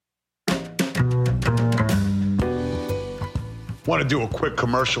Want to do a quick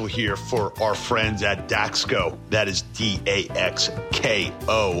commercial here for our friends at Daxco. That is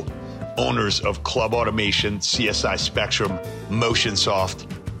DAXKO. Owners of Club Automation, CSI Spectrum, MotionSoft,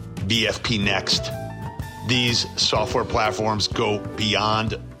 VFP Next. These software platforms go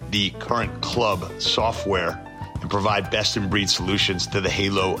beyond the current club software and provide best-in-breed solutions to the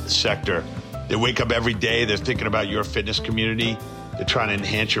Halo sector. They wake up every day, they're thinking about your fitness community. They're trying to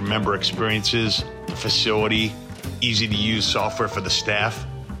enhance your member experiences, the facility, easy-to-use software for the staff.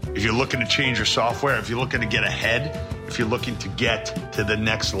 If you're looking to change your software, if you're looking to get ahead, if you're looking to get to the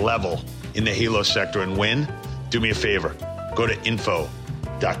next level in the Halo sector and win, do me a favor. Go to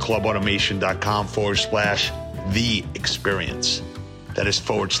info.clubautomation.com/the experience. That is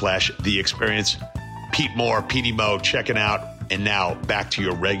 /the experience. Pete Moore, PD Mo, checking out. And now back to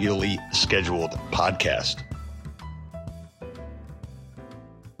your regularly scheduled podcast.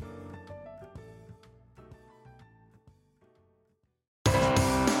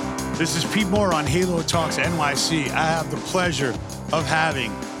 This is Pete Moore on Halo Talks NYC. I have the pleasure of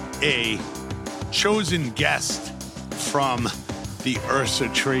having a chosen guest from the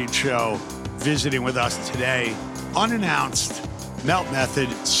URSA trade show visiting with us today, unannounced. Melt Method,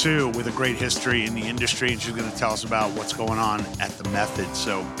 Sue, with a great history in the industry, and she's going to tell us about what's going on at the Method.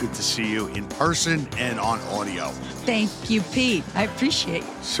 So good to see you in person and on audio. Thank you, Pete. I appreciate it.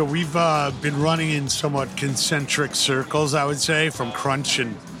 So we've been running in somewhat concentric circles, I would say, from Crunch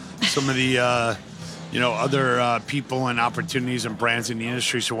and some of the other people and opportunities and brands in the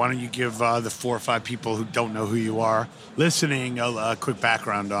industry. So why don't you give the 4 or 5 people who don't know who you are listening a quick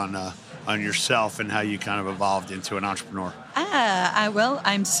background on yourself and how you kind of evolved into an entrepreneur?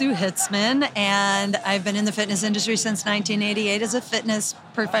 I'm Sue Hitzmann, and I've been in the fitness industry since 1988 as a fitness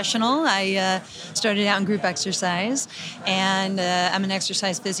professional. I started out in group exercise, and I'm an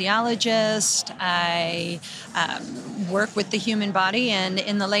exercise physiologist. I work with the human body, and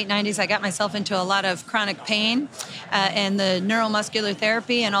in the late 90s, I got myself into a lot of chronic pain, and the neuromuscular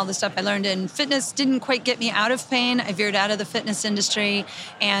therapy and all the stuff I learned in fitness didn't quite get me out of pain. I veered out of the fitness industry,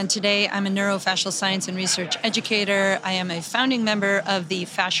 and today I'm a neurofascial science and research educator. I am a founding member of the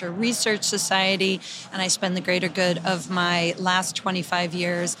Fascia Research Society, and I spend the greater good of my last 25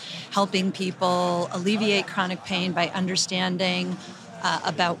 years helping people alleviate chronic pain by understanding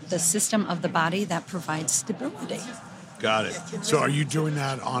about the system of the body that provides stability. Got it. So are you doing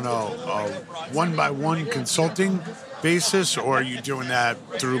that on a one-by-one consulting basis, or are you doing that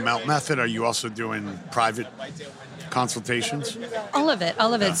through Melt Method? Are you also doing private consultations? All of it.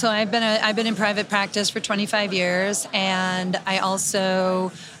 Yeah. So I've been in private practice for 25 years, and I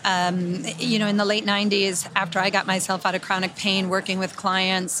also, in the late 90s, after I got myself out of chronic pain, working with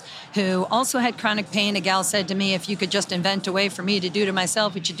clients who also had chronic pain, a gal said to me, if you could just invent a way for me to do to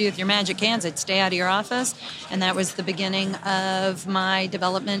myself what you do with your magic hands, I'd stay out of your office. And that was the beginning of my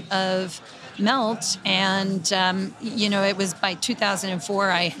development of Melt, and it was by 2004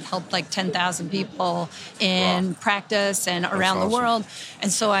 I helped like 10,000 people in practice and around the world.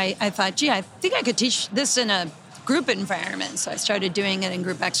 And so I thought, I think I could teach this in a group environment. So I started doing it in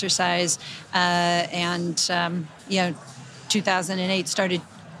group exercise, 2008 started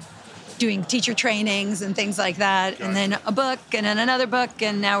doing teacher trainings and things like that, and then a book, and then another book,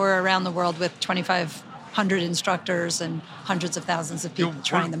 and now we're around the world with 2,500 instructors and hundreds of thousands of people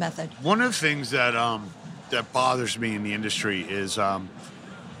trying the method. One of the things that bothers me in the industry is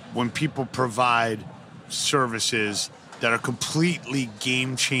when people provide services that are completely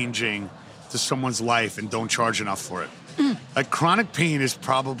game-changing to someone's life and don't charge enough for it. Like chronic pain is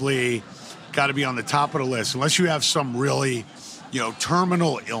probably got to be on the top of the list, unless you have some really,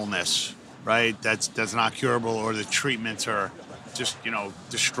 terminal illness, right? That's not curable, or the treatments are just,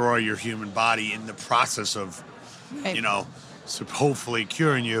 destroy your human body in the process of, hopefully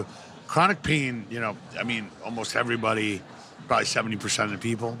curing you. Chronic pain, almost everybody, probably 70% of the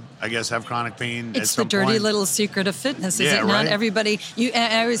people, I guess, have chronic pain. It's the dirty little secret of fitness, is it? Not everybody.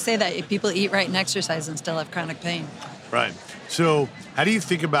 I always say that people eat right and exercise and still have chronic pain. Right. So how do you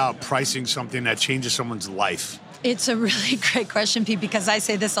think about pricing something that changes someone's life? It's a really great question, Pete, because I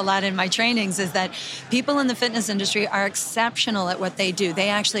say this a lot in my trainings, is that people in the fitness industry are exceptional at what they do. They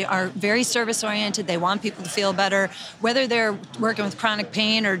actually are very service-oriented. They want people to feel better, whether they're working with chronic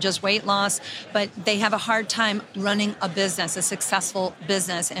pain or just weight loss, but they have a hard time running a business, a successful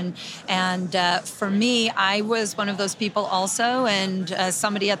business. And for me, I was one of those people also, and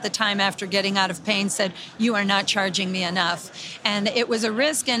somebody at the time after getting out of pain said, "You are not charging me enough." And it was a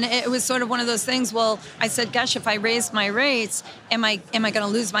risk, and it was sort of one of those things, well, I said, gosh, if I raise my rates, am I going to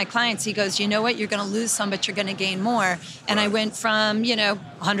lose my clients? He goes, you know what? You're going to lose some, but you're going to gain more. And I went from,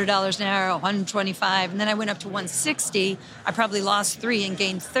 $100 an hour, 125, and then I went up to 160. I probably lost 3 and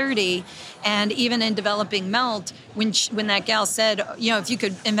gained 30. And even in developing Melt, when that gal said, if you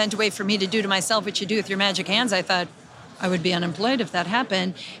could invent a way for me to do to myself what you do with your magic hands, I thought, I would be unemployed if that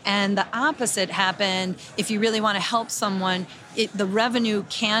happened. And the opposite happened. If you really want to help someone, the revenue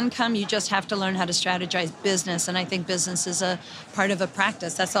can come. You just have to learn how to strategize business. And I think business is a part of a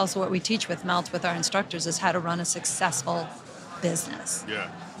practice. That's also what we teach with Melt with our instructors, is how to run a successful business.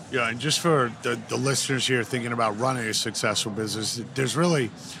 Yeah, and just for the listeners here thinking about running a successful business, there's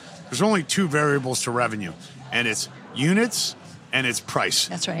only 2 variables to revenue, and it's units and it's price.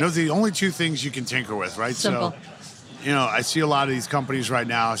 That's right. Those are the only 2 things you can tinker with, right? Simple. So, I see a lot of these companies right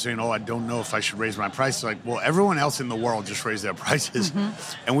now saying, I don't know if I should raise my prices. Like, well, everyone else in the world just raised their prices,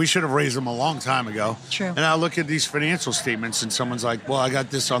 and we should have raised them a long time ago. True. And I look at these financial statements, and someone's like, well, I got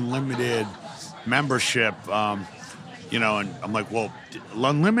this unlimited membership, and I'm like, well,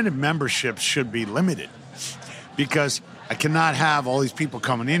 unlimited membership should be limited, because I cannot have all these people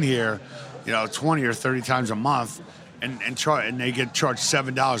coming in here, 20 or 30 times a month, and they get charged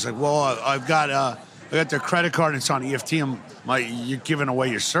 $7. Like, well, I got their credit card and it's on EFT. You're giving away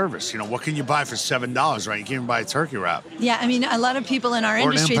your service. What can you buy for $7, right? You can't even buy a turkey wrap. Yeah, I mean, a lot of people in our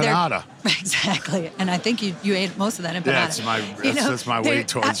industry, or an empanada. Exactly. And I think you ate most of that empanada. Yeah, that's my way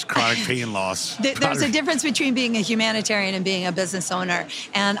towards chronic pain loss. There's a difference between being a humanitarian and being a business owner.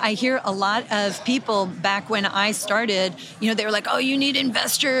 And I hear a lot of people back when I started, they were like, oh, you need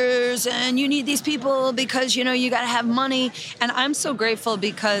investors and you need these people because, you got to have money. And I'm so grateful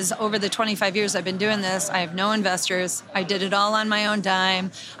because over the 25 years I've been doing this, I have no investors. I did it all on my own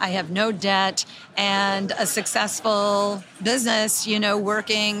dime. I have no debt and a successful business,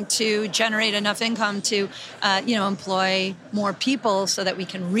 working to generate enough income to, employ more people so that we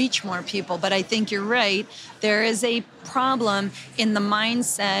can reach more people. But I think you're right. There is a problem in the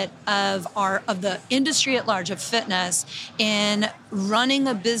mindset of the industry at large, of fitness, in running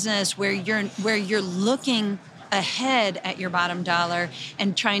a business where you're looking ahead at your bottom dollar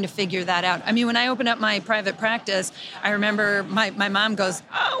and trying to figure that out. I mean, when I opened up my private practice, I remember my mom goes,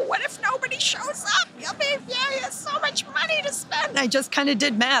 oh, what if nobody shows up? I mean, you have so much money to spend. I just kind of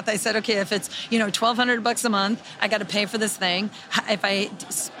did math. I said, okay, if it's, $1,200 a month, I got to pay for this thing. If I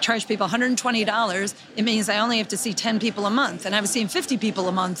charge people $120, it means I only have to see 10 people a month. And I was seeing 50 people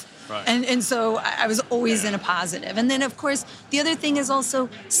a month. Right. And so I was always in a positive. And then, of course, the other thing is also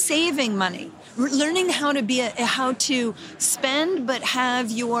saving money. Learning how to spend, but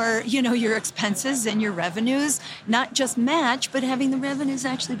have your expenses and your revenues not just match, but having the revenues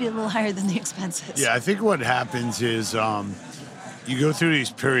actually be a little higher than the expenses. Yeah, I think what happens is you go through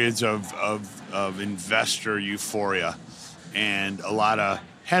these periods of investor euphoria and a lot of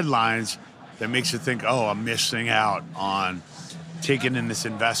headlines that makes you think, oh, I'm missing out on taking in this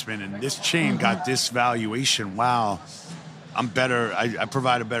investment, and this chain got this valuation. Wow. I'm better. I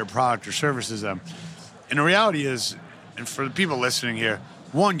provide a better product or service as them. And the reality is, and for the people listening here,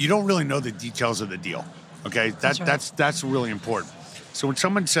 one, you don't really know the details of the deal. Okay, that's really important. So when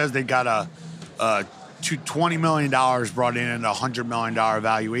someone says they got a $20 million brought in and a $100 million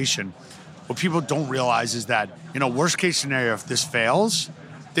valuation, what people don't realize is that worst case scenario, if this fails,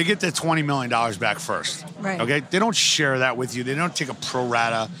 they get their $20 million back first. Right. Okay, they don't share that with you. They don't take a pro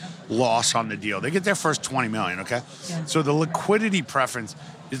rata loss on the deal. They get their first $20 million, okay? Yeah. So the liquidity preference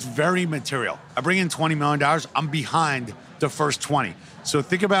is very material. I bring in $20 million, I'm behind the first 20. So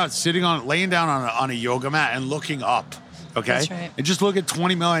think about laying down on a yoga mat and looking up, okay? That's right. And just look at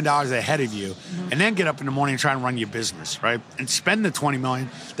 $20 million ahead of you, and then get up in the morning and try and run your business, right? And spend the $20 million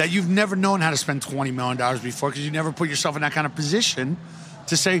that you've never known how to spend $20 million before, because you never put yourself in that kind of position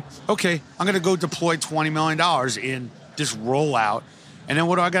to say, okay, I'm going to go deploy $20 million in this rollout. And then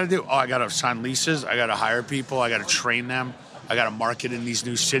what do I got to do? Oh, I got to sign leases. I got to hire people. I got to train them. I got to market in these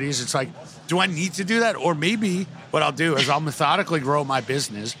new cities. It's like, do I need to do that? Or maybe what I'll do is I'll methodically grow my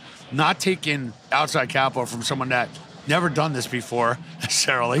business, not take in outside capital from someone that never done this before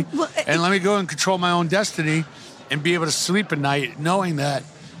necessarily. And let me go and control my own destiny and be able to sleep at night knowing that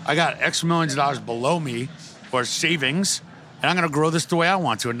I got X millions of dollars below me or savings, and I'm going to grow this the way I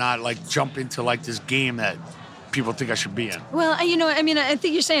want to, and not like jump into like this game that people think I should be in. Well, I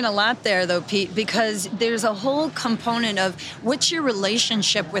think you're saying a lot there, though, Pete, because there's a whole component of what's your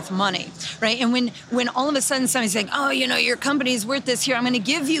relationship with money, right? And when all of a sudden somebody's saying, oh, your company's worth this, here, I'm going to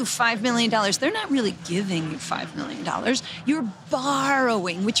give you $5 million. They're not really giving you $5 million. You're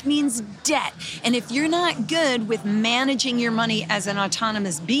borrowing, which means debt. And if you're not good with managing your money as an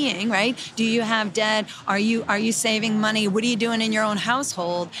autonomous being, right? Do you have debt? Are you saving money? What are you doing in your own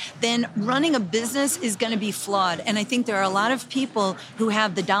household? Then running a business is going to be flawed. And I think there are a lot of people who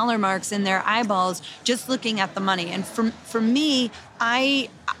have the dollar marks in their eyeballs just looking at the money. And for me, I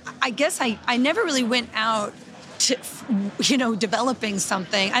guess I never really went out to, developing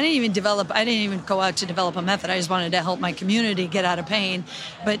something. I didn't even go out to develop a method. I just wanted to help my community get out of pain.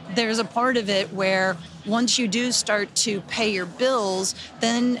 But there's a part of it where once you do start to pay your bills,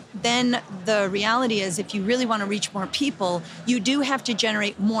 then the reality is if you really want to reach more people, you do have to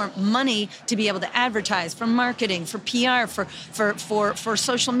generate more money to be able to advertise, for marketing, for PR, for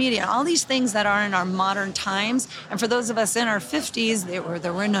social media, all these things that are in our modern times. And for those of us in our 50s,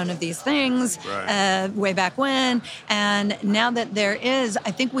 there were none of these things way back when. And now that there is, I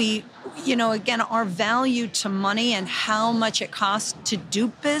think we, again, our value to money and how much it costs to do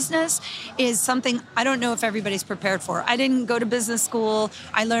business is something I don't know if everybody's prepared for. I didn't go to business school.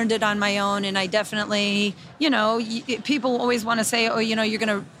 I learned it on my own, and I definitely, people always want to say, oh, you're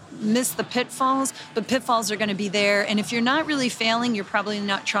going to miss the pitfalls, but pitfalls are going to be there. And if you're not really failing, you're probably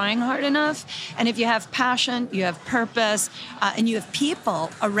not trying hard enough. And if you have passion, you have purpose, and you have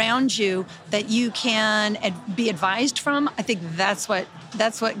people around you that you can be advised from, I think that's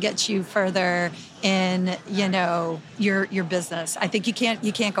what gets you further in, your business. I think you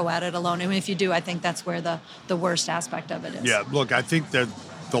can't go at it alone. I mean, if you do, I think that's where the worst aspect of it is. Yeah, look, I think that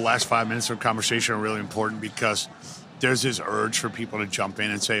the last 5 minutes of conversation are really important because there's this urge for people to jump in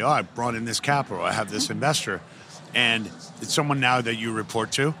and say, oh, I brought in this capital, I have this investor. And it's someone now that you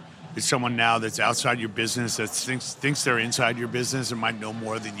report to. It's someone now that's outside your business that thinks they're inside your business and might know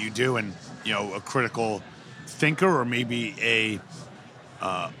more than you do, and a critical thinker, or maybe a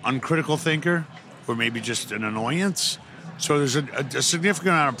uncritical thinker, or maybe just an annoyance. So there's a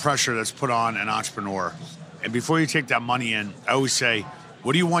significant amount of pressure that's put on an entrepreneur. And before you take that money in, I always say,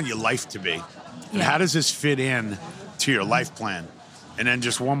 what do you want your life to be? And how does this fit in to your life plan? And then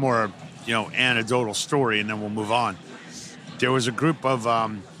just one more, anecdotal story, and then we'll move on. There was a group of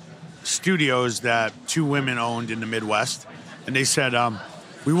studios that two women owned in the Midwest, and they said,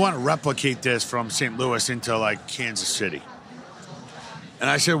 we want to replicate this from St. Louis into Kansas City. And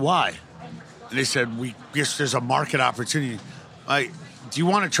I said, why? And they said, we guess there's a market opportunity. Do you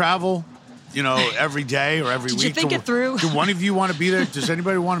want to travel, every day or every week? Did you think it through? Do one of you want to be there? Does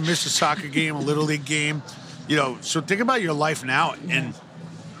anybody want to miss a soccer game, a Little League game? So think about your life now and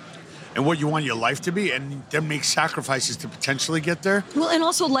what you want your life to be, and then make sacrifices to potentially get there. Well, and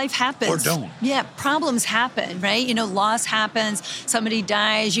also life happens. Or don't. Yeah, problems happen, right? Loss happens, somebody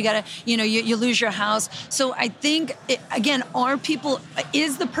dies, you gotta, you lose your house. So I think, again,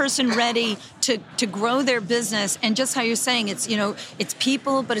 is the person ready to grow their business? And just how you're saying, it's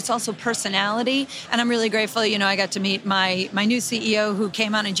people, but it's also personality. And I'm really grateful, I got to meet my new CEO who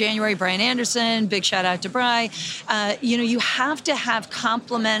came on in January, Brian Anderson. Big shout out to Bri. You have to have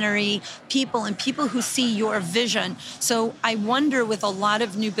complementary people and people who see your vision. So I wonder, with a lot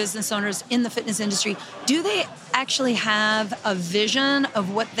of new business owners in the fitness industry, do they actually have a vision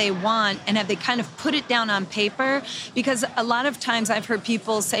of what they want, and have they kind of put it down on paper? Because a lot of times I've heard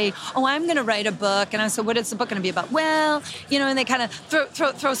people say, oh, I'm going to write a book. And I said, what is the book going to be about? Well, and they kind of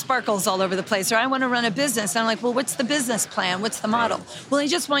throw sparkles all over the place. Or I want to run a business. And I'm like, well, what's the business plan? What's the model? Well, I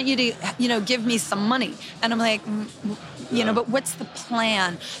just want you to, give me some money. And I'm like, but what's the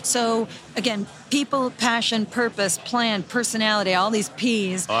plan? So again, people, passion, purpose, plan, personality, all these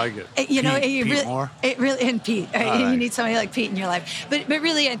P's. I like it. Pete Moore? It really, and Pete. You need somebody like Pete in your life. But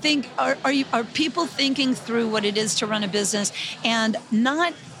really, I think, are people thinking through what it is to run a business, and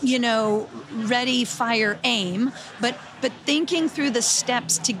not, ready, fire, aim, but thinking through the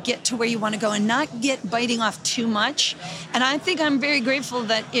steps to get to where you want to go and not biting off too much. And I think I'm very grateful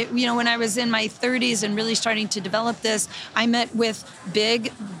that when I was in my 30s and really starting to develop this, I met with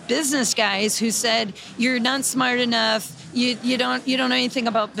big business guys who said, you're not smart enough. You don't know anything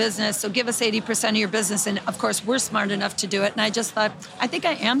about business, so give us 80% of your business. And of course, we're smart enough to do it. And I just thought, I think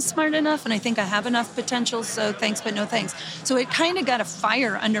I am smart enough, and I think I have enough potential. So thanks, but no thanks. So it kind of got a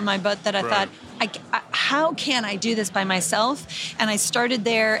fire under under my butt that I thought, how can I do this by myself? And I started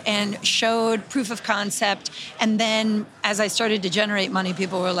there and showed proof of concept. And then as I started to generate money,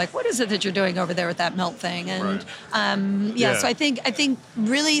 people were like, what is it that you're doing over there with that melt thing? And so I think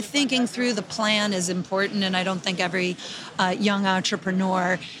really thinking through the plan is important. And I don't think every young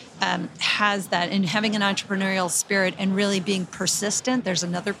entrepreneur has that, and having an entrepreneurial spirit and really being persistent. There's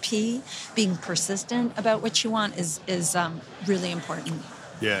another P. Being persistent about what you want is really important.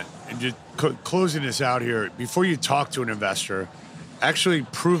 Yeah, and just closing this out here, before you talk to an investor, actually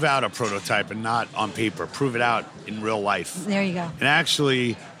prove out a prototype and not on paper. Prove it out in real life. There you go. And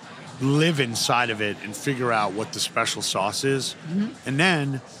actually live inside of it and figure out what the special sauce is. Mm-hmm. And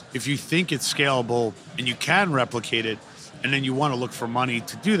then if you think it's scalable and you can replicate it, and then you want to look for money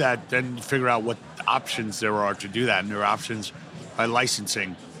to do that, then figure out what options there are to do that. And there are options by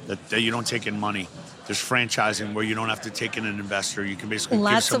licensing that you don't take in money. There's franchising where you don't have to take in an investor. You can basically give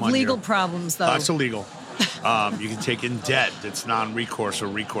lots someone of legal problems, though. Lots of legal. You can take in debt that's non-recourse or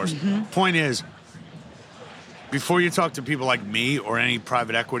recourse. Mm-hmm. Point is, before you talk to people like me or any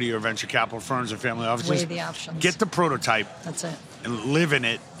private equity or venture capital firms or family offices, weigh the options. Get the prototype. That's it. And live in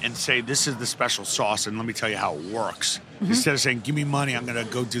it and say, this is the special sauce, and let me tell you how it works. Mm-hmm. Instead of saying, give me money, I'm going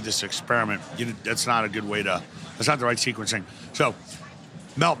to go do this experiment. That's not a good way that's not the right sequencing. So,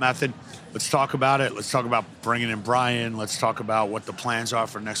 Melt Method, let's talk about it. Let's talk about bringing in Brian. Let's talk about what the plans are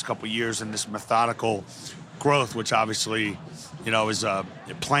for the next couple of years and this methodical growth, which obviously, is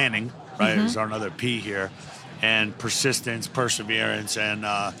planning, right? Mm-hmm. Is another P here. And persistence, perseverance, and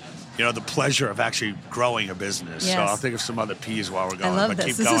the pleasure of actually growing a business. Yes. So I'll think of some other P's while we're going. I love this.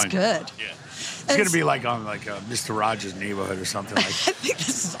 Keep this going. is good. Yeah. It's going to be like on Mr. Rogers' Neighborhood or something like that. I think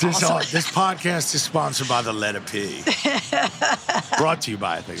this is awesome. This podcast is sponsored by the letter P. Brought to you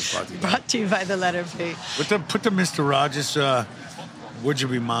by, I think it's brought to you by the letter P. Put the Mr. Rogers, would you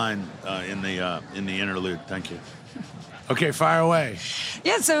be mine in the interlude? Thank you. Okay, fire away.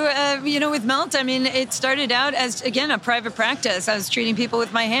 Yeah, so, with Melt, it started out as, again, a private practice. I was treating people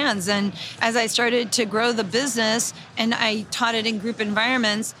with my hands. And as I started to grow the business and I taught it in group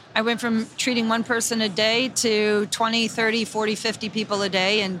environments, I went from treating one person a day to 20, 30, 40, 50 people a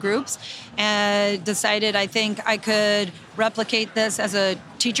day in groups, and decided I think I could replicate this as a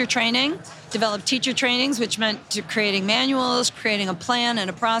teacher training, develop teacher trainings, which meant creating manuals, creating a plan and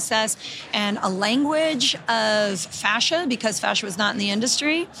a process, and a language of fascia, because fascia was not in the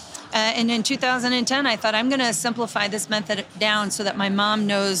industry. And in 2010, I thought I'm going to simplify this method down so that my mom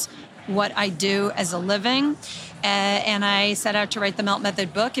knows what I do as a living. And I set out to write the Melt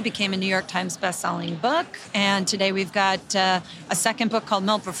Method book. It became a New York Times best-selling book. And today we've got a second book called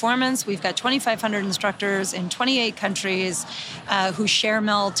Melt Performance. We've got 2,500 instructors in 28 countries who share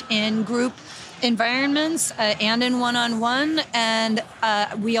Melt in group environments and in one-on-one. And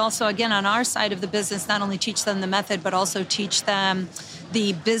we also, again, on our side of the business, not only teach them the method, but also teach them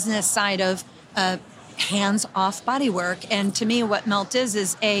the business side of hands-off body work. And to me, what Melt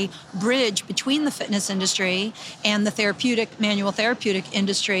is a bridge between the fitness industry and the manual therapeutic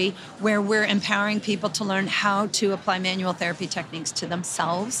industry, where we're empowering people to learn how to apply manual therapy techniques to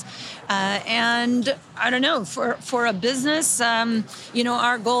themselves. And I don't know, for a business,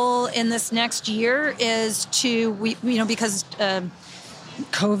 our goal in this next year is because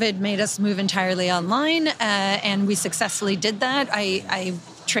COVID made us move entirely online, and we successfully did that. I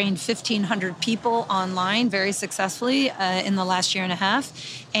trained 1,500 people online very successfully in the last year and a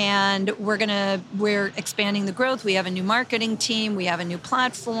half. And we're expanding the growth. We have a new marketing team. We have a new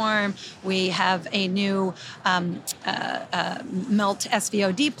platform. We have a new Melt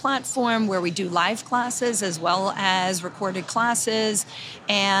SVOD platform where we do live classes as well as recorded classes.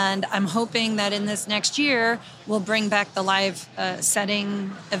 And I'm hoping that in this next year, we'll bring back the live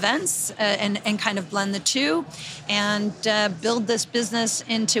setting events and kind of blend the two and build this business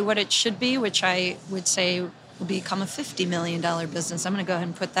into what it should be, which I would say will become a $50 million business. I'm going to go ahead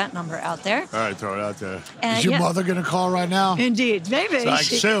and put that number out there. All right, throw it out there. Is your mother going to call right now? Indeed, maybe. It's like,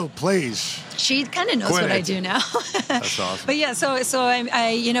 Sue, please. She kind of knows what I do now. That's awesome. But yeah, so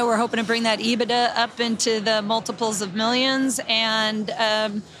we're hoping to bring that EBITDA up into the multiples of millions, and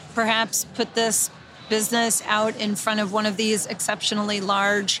perhaps put this business out in front of one of these exceptionally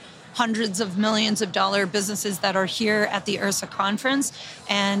large, hundreds of millions of dollar businesses that are here at the IRSA conference,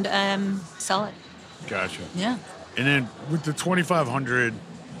 and sell it. Gotcha. Yeah. And then with the 2,500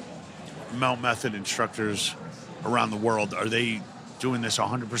 Melt Method instructors around the world, are they doing this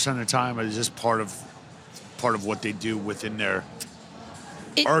 100% of the time, or is this part of what they do within their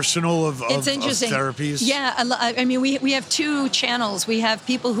arsenal of interesting. therapies? Yeah, I mean, we have two channels. We have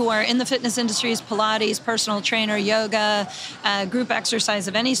people who are in the fitness industries, Pilates, personal trainer, yoga, group exercise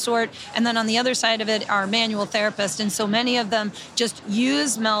of any sort. And then on the other side of it are manual therapists. And so many of them just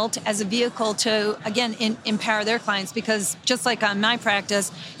use Melt as a vehicle to, again, empower their clients. Because just like on my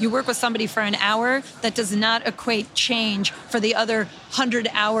practice, you work with somebody for an hour, that does not equate change for the other 100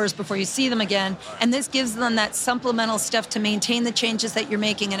 hours before you see them again. And this gives them that supplemental stuff to maintain the changes that you're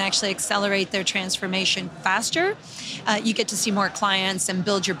making and actually accelerate their transformation faster. You get to see more clients and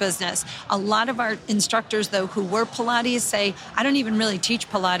build your business. A lot of our instructors, though, who were Pilates say, I don't even really teach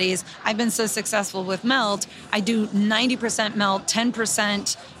Pilates. I've been so successful with Melt. I do 90% Melt,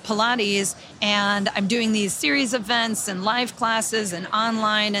 10% Pilates, and I'm doing these series events and live classes and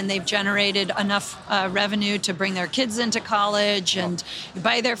online, and they've generated enough revenue to bring their kids into college and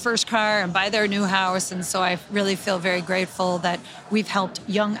buy their first car and buy their new house. And so I really feel very grateful that we've helped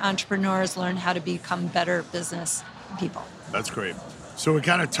young entrepreneurs learn how to become better business people. That's great. So we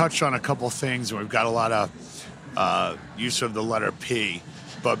kind of touched on a couple things, and we've got a lot of use of the letter P.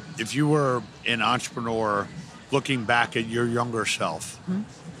 But if you were an entrepreneur looking back at your younger self,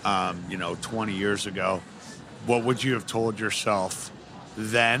 20 years ago, what would you have told yourself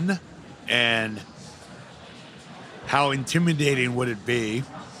then? And how intimidating would it be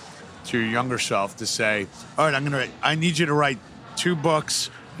to your younger self to say, all right, I need you to write 2 books.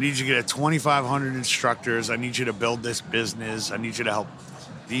 I need you to get 2,500 instructors. I need you to build this business. I need you to help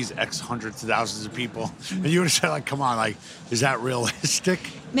these X hundreds of thousands of people. And you would have said, like, come on, like, is that realistic?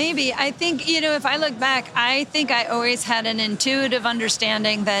 Maybe. I think, if I look back, I think I always had an intuitive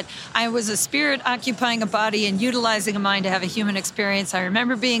understanding that I was a spirit occupying a body and utilizing a mind to have a human experience. I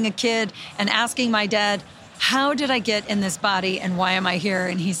remember being a kid and asking my dad, how did I get in this body and why am I here?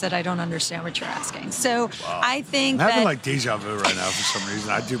 And he said, I don't understand what you're asking. So wow. I think I'm having like deja vu right now for some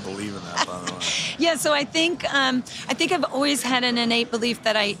reason. I do believe in that, by the way. Yeah, so I think I've always had an innate belief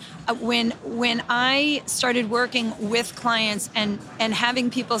that when I started working with clients and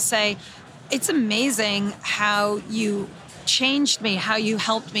having people say, it's amazing how you changed me, how you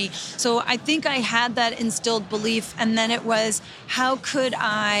helped me. So I think I had that instilled belief, and then it was, how could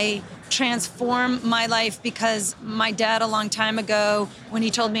I transform my life? Because my dad, a long time ago, when he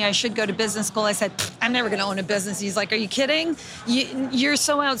told me I should go to business school, I said, I'm never going to own a business. He's like, are you kidding? You're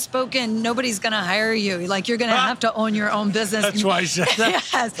so outspoken, nobody's going to hire you. Like, you're going to have to own your own business. That's why I said that.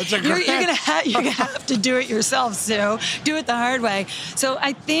 Yes. That's a you're great... going to have to do it yourself, Sue. Do it the hard way. So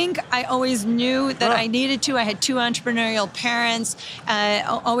I think I always knew that I needed to. I had 2 entrepreneurial parents.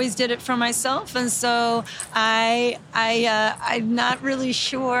 Always did it for myself. And so I'm not really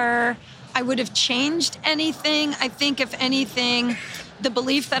sure I would have changed anything. I think, if anything, the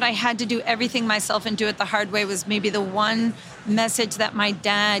belief that I had to do everything myself and do it the hard way was maybe the one message that my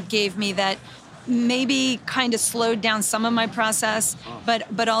dad gave me that maybe kind of slowed down some of my process,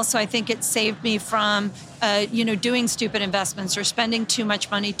 but also I think it saved me from doing stupid investments or spending too much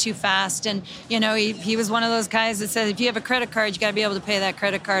money too fast. And he was one of those guys that said, if you have a credit card, you got to be able to pay that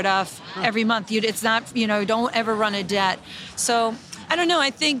credit card off every month. It's not, don't ever run a debt. So I don't know. I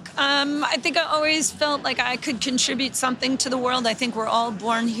think I always felt like I could contribute something to the world. I think we're all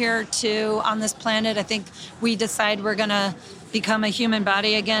born here on this planet. I think we decide we're going to become a human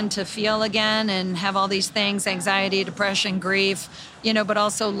body again, to feel again and have all these things, anxiety, depression, grief, but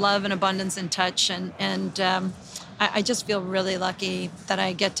also love and abundance and touch. And I just feel really lucky that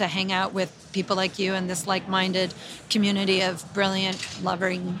I get to hang out with people like you and this like-minded community of brilliant,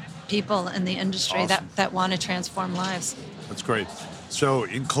 loving people in the industry. Awesome. that want to transform lives. That's great. So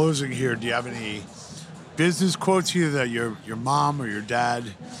in closing here, do you have any business quotes either that your mom or your dad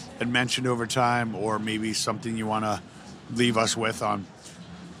had mentioned over time, or maybe something you want to leave us with on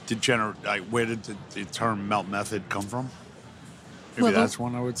where did the term Melt Method come from? Maybe that's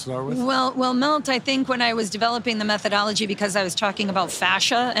one I would start with. Well, Melt, I think when I was developing the methodology, because I was talking about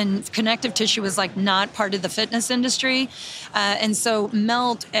fascia and connective tissue was like not part of the fitness industry. And so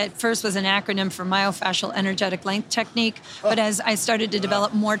Melt at first was an acronym for myofascial energetic length technique. But as I started to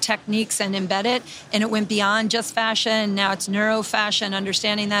develop more techniques and embed it, and it went beyond just fascia, and now it's neurofascia, and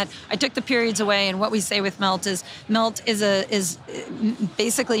understanding that, I took the periods away. And what we say with Melt is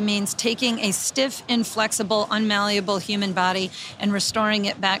basically means taking a stiff, inflexible, unmalleable human body and restoring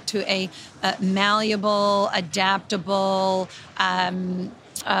it back to a malleable, adaptable,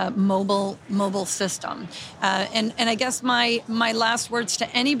 mobile system. And I guess my last words to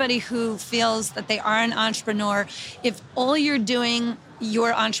anybody who feels that they are an entrepreneur, if all you're doing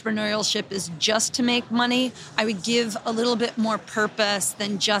your entrepreneurship is just to make money, I would give a little bit more purpose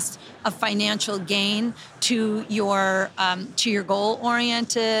than just a financial gain to your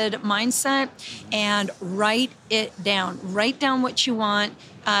goal-oriented mindset, and write it down. Write down what you want.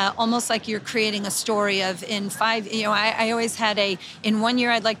 Almost like you're creating a story of in 5, I always had in 1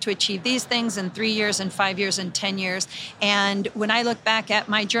 year I'd like to achieve these things, in 3 years, in 5 years, in 10 years. And when I look back at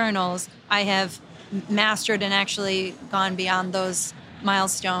my journals, I have mastered and actually gone beyond those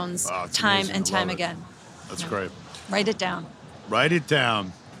milestones time and time again. That's great. Write it down. Write it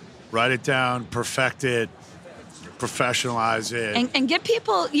down. Write it down, perfect it, professionalize it. And get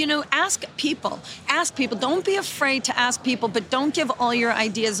people, ask people. Ask people. Don't be afraid to ask people, but don't give all your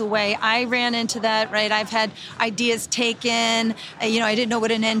ideas away. I ran into that, right? I've had ideas taken. I didn't know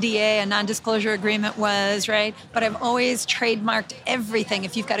what an NDA, a non-disclosure agreement was, right? But I've always trademarked everything.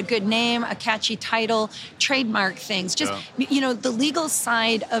 If you've got a good name, a catchy title, trademark things. Just, the legal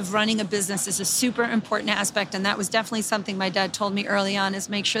side of running a business is a super important aspect. And that was definitely something my dad told me early on, is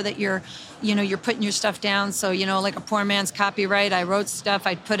make sure that you're putting your stuff down. So, like a poor man's copyright, I wrote stuff,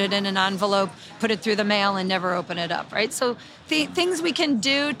 I'd put it in an envelope, put it through the mail, and never open it up, right? So the things we can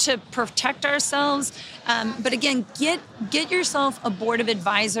do to protect ourselves. But again, get yourself a board of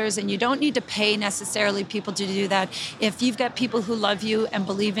advisors, and you don't need to pay necessarily people to do that. If you've got people who love you and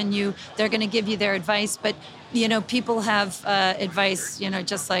believe in you, they're going to give you their advice. But people have advice,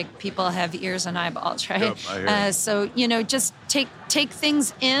 just like people have ears and eyeballs, right? Yep, I hear you. So, just take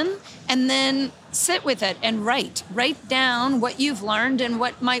things in and then sit with it and write down what you've learned and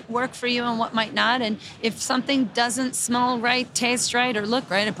what might work for you and what might not. And if something doesn't smell right, taste right, or look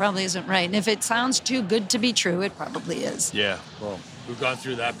right, it probably isn't right. And if it sounds too good to be true, it probably is. Yeah, well, we've gone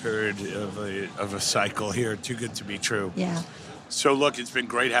through that period of a cycle here, too good to be true. Yeah. So look, it's been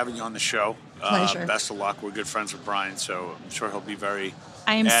great having you on the show. Pleasure. Best of luck. We're good friends with Brian, so I'm sure he'll be very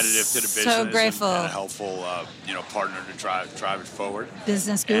I'm additive to the business. so grateful. And a helpful, partner to drive it forward.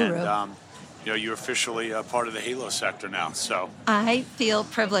 Business guru. And, you're officially a part of the Halo sector now. So I feel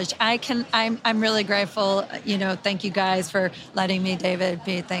privileged. I'm really grateful. Thank you guys for letting me, David.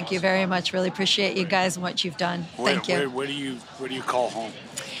 Pete, thank you very much. Really appreciate you guys and what you've done. Thank you. Where do you call home?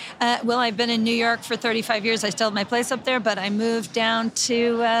 Well, I've been in New York for 35 years. I still have my place up there, but I moved down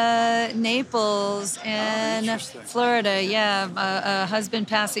to Naples in Florida. Yeah, a husband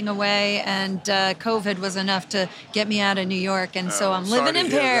passing away, and COVID was enough to get me out of New York, and so I'm living in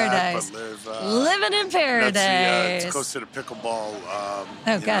paradise. Living in paradise. It's close to the pickleball.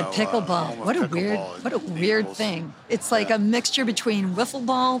 Pickleball! What a weird thing. It's like a mixture between wiffle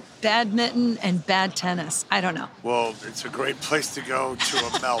ball, badminton, and bad tennis. I don't know. Well, it's a great place to go to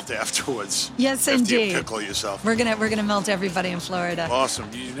a melt afterwards. Yes, after indeed. You pickle yourself. We're gonna melt everybody in Florida. Awesome.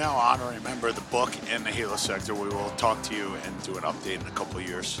 You now honor a member of the book and the Halo sector. We will talk to you and do an update in a couple of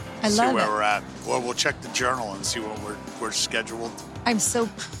years. I love it. See where we're at. Well, we'll check the journal and see what we're scheduled. I'm so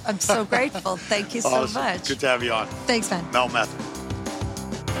grateful. Thank you so Awesome. much. Good to have you on. Thanks, man. Mel Meth.